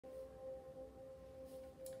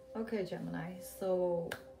Okay, Gemini. So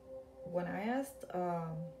when I asked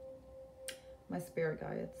my spirit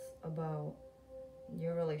guides about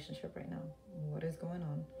your relationship right now, what is going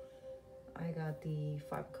on, I got the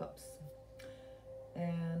Five Cups.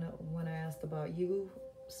 And when I asked about you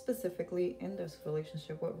specifically in this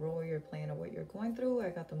relationship, what role you're playing or what you're going through, I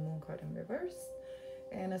got the Moon card in reverse.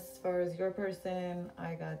 And as far as your person,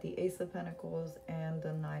 I got the Ace of Pentacles and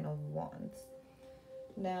the Nine of Wands.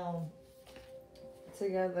 Now,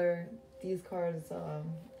 together, these cards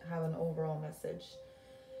have an overall message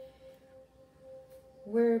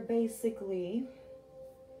where basically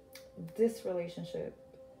this relationship,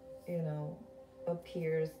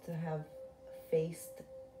 appears to have faced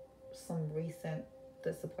some recent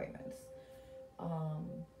disappointments. Um,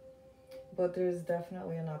 but there's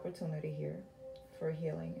definitely an opportunity here for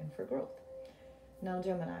healing and for growth. Now,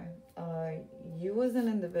 Gemini, you as an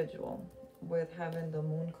individual with having the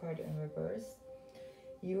Moon card in reverse,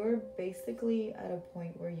 you are basically at a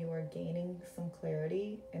point where you are gaining some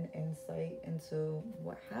clarity and insight into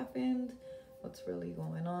what happened, what's really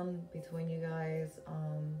going on between you guys,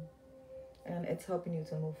 and it's helping you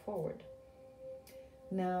to move forward.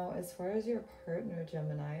 Now, as far as your partner,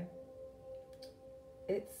 Gemini,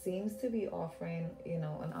 it seems to be offering,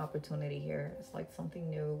 an opportunity here. It's like something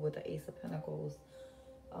new with the Ace of Pentacles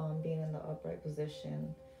being in the upright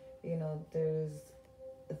position. There's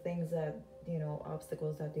things that,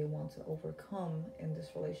 obstacles that they want to overcome in this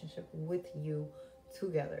relationship with you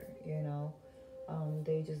together,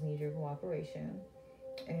 They just need your cooperation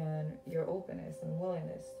and your openness and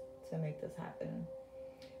willingness to make this happen.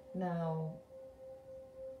 Now,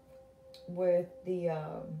 with the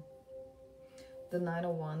Nine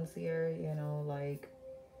of Wands here, like,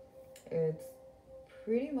 it's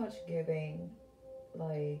pretty much giving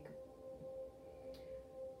like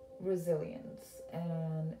resilience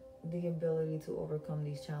and the ability to overcome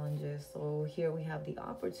these challenges. So here we have the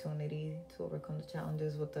opportunity to overcome the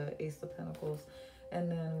challenges with the Ace of Pentacles, and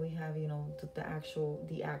then we have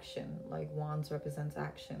the action. Like, Wands represents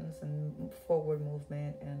actions and forward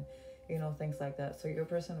movement and things like that. So your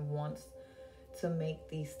person wants to make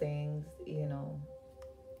these things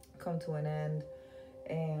come to an end,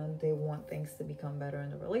 and they want things to become better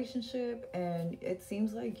in the relationship. And it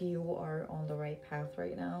seems like you are on the right path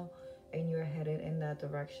right now, and you're headed in that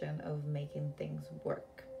direction of making things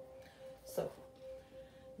work. So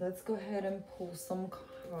let's go ahead and pull some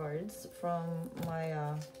cards from my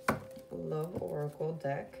Love Oracle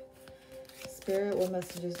deck. Spirit, what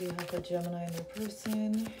messages do you have for Gemini and their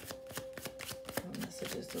person? What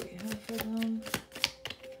messages do we have for them?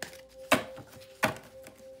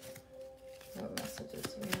 What messages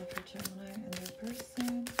do we have for Gemini and their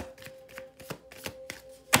person?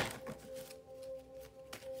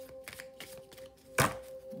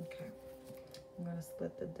 Okay, I'm gonna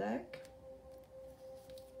split the deck.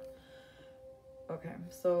 Okay,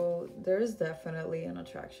 so there's definitely an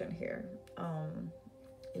attraction here,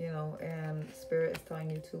 and Spirit is telling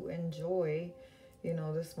you to enjoy,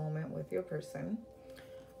 this moment with your person.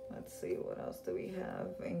 Let's see, what else do we have?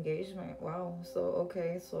 Engagement. Wow. So,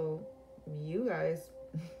 okay, so you guys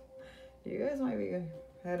might be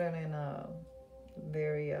heading in a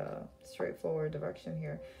very straightforward direction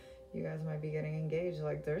here. You guys might be getting engaged.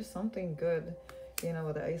 Like, there's something good,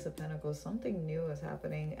 with the Ace of Pentacles. Something new is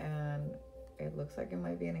happening, and it looks like it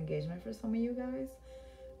might be an engagement for some of you guys.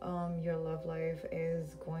 Your love life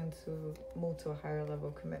is going to move to a higher level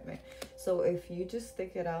of commitment. So if you just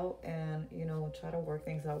stick it out and, try to work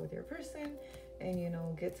things out with your person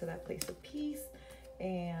and, get to that place of peace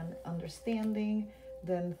and understanding,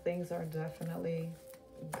 then things are definitely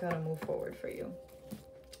gonna move forward for you.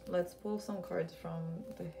 Let's pull some cards from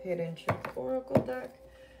the Hidden Truth Oracle deck.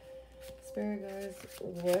 Spirit guys,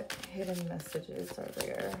 what hidden messages are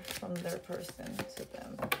there from their person to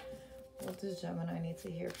them? What does Gemini need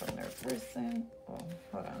to hear from their person? Oh,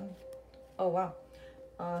 hold on. Oh, wow.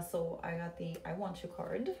 So I got the I Want You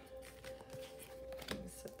card. Let me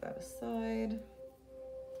set that aside.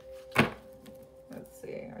 Let's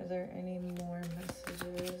see. Are there any more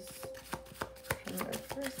messages from their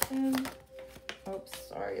person? Oops,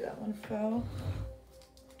 sorry, that one fell.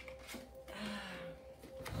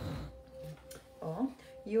 Oh,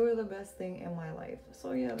 you are the best thing in my life.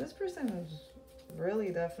 So yeah, this person is really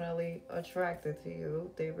definitely attracted to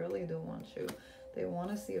you. They really do want you. They want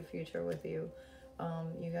to see a future with you.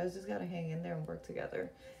 You guys just gotta hang in there and work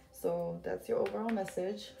together. So that's your overall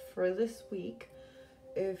message for this week.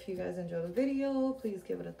 If you guys enjoy the video, please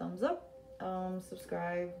give it a thumbs up.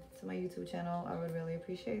 Subscribe to my YouTube channel. I would really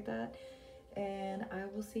appreciate that. And I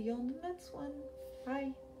will see you on the next one.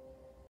 Bye.